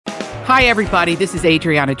Hi, everybody. This is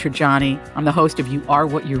Adriana Trajani. I'm the host of You Are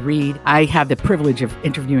What You Read. I have the privilege of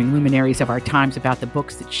interviewing luminaries of our times about the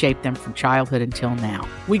books that shaped them from childhood until now.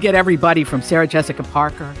 We get everybody from Sarah Jessica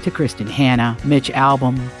Parker to Kristen Hanna, Mitch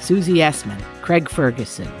Albom, Susie Essman, Craig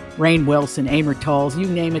Ferguson, Rainn Wilson, Amor Tolls, you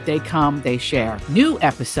name it, they come, they share. New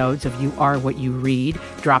episodes of You Are What You Read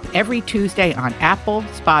drop every Tuesday on Apple,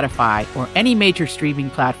 Spotify, or any major streaming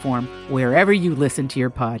platform wherever you listen to your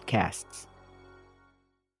podcasts.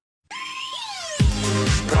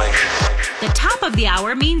 The top of the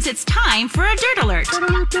hour means it's time for a Dirt Alert.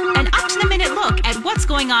 An up-to-the-minute look at what's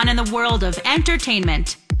going on in the world of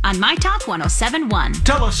entertainment on My Talk 107.1.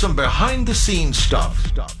 Tell us some behind-the-scenes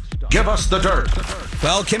stuff. Give us the dirt.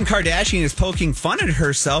 Well, Kim Kardashian is poking fun at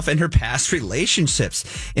herself and her past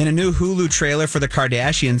relationships. In a new Hulu trailer for the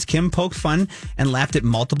Kardashians, Kim poked fun and laughed at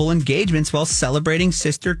multiple engagements while celebrating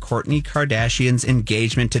sister Kourtney Kardashian's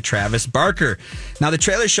engagement to Travis Barker. Now, the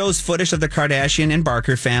trailer shows footage of the Kardashian and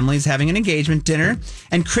Barker families having an engagement dinner,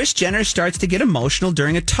 and Kris Jenner starts to get emotional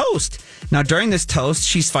during a toast. Now, during this toast,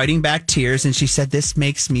 she's fighting back tears, and she said, "This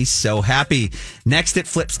makes me so happy." Next, it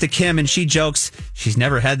flips to Kim, and she jokes, "She's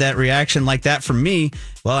never had that reaction like that from me."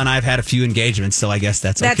 Well, and I've had a few engagements, so I guess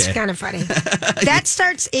that's okay. That's kind of funny. That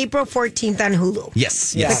starts April 14th on Hulu.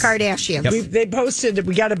 Yes. The Kardashians. Yep. They posted,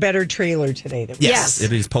 we got a better trailer today. Yes.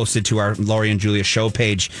 It is posted to our Lori and Julia show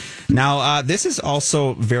page. Now, this is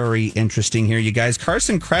also very interesting here, you guys.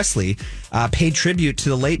 Carson Kressley paid tribute to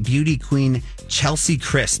the late beauty queen Chelsea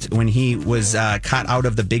Christ when he was cut out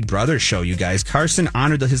of the Big Brother show, you guys. Carson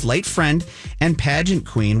honored his late friend and pageant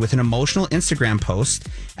queen with an emotional Instagram post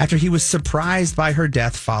after he was surprised by her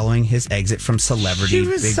death following his exit from Celebrity Big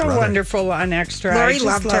Brother. She was so wonderful on Extra. Lori I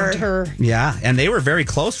just loved her. Yeah, and they were very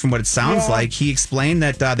close from what it sounds like. He explained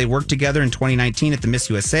that they worked together in 2019 at the Miss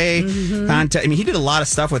USA contest. I mean, he did a lot of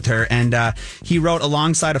stuff with her, and he wrote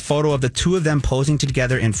alongside a photo of the two of them posing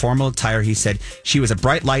together in formal attire. He said, "She was a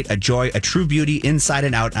bright light, a joy, a true beauty inside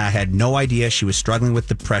and out. I had no idea she was struggling with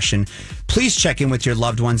depression. Please check in with your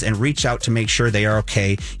loved ones and reach out to make sure they are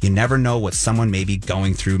okay. You never know what someone may be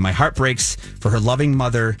going through. My heart breaks for her loving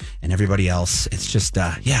mother and everybody else." It's just,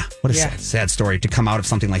 what a sad story to come out of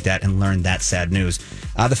something like that and learn that sad news.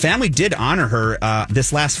 The family did honor her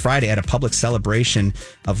this last Friday at a public celebration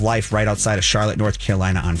of life right outside of Charlotte, North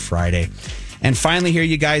Carolina on Friday. And finally here,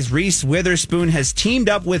 you guys, Reese Witherspoon has teamed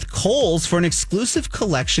up with Kohl's for an exclusive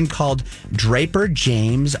collection called Draper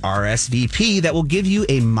James RSVP that will give you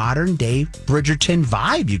a modern-day Bridgerton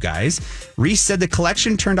vibe, you guys. Reese said the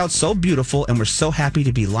collection turned out so beautiful, and we're so happy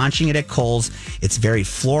to be launching it at Kohl's. It's very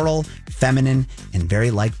floral, feminine, and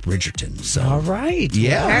very like Bridgerton. So, all right.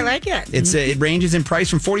 Yeah. I like it. It ranges in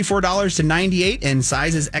price from $44 to $98, and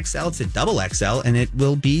sizes XL to double XL, and it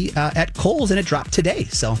will be at Kohl's, and it dropped today.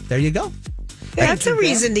 So there you go. That's a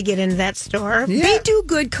reason to get into that store. Yeah. They do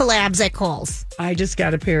good collabs at Kohl's. I just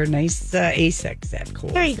got a pair of nice Asics at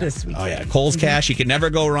Kohl's this week. Oh, yeah. Kohl's Cash. You can never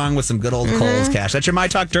go wrong with some good old Kohl's Cash. That's your My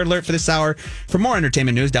Talk Dirt Alert for this hour. For more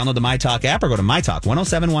entertainment news, download the My Talk app or go to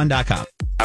mytalk1071.com.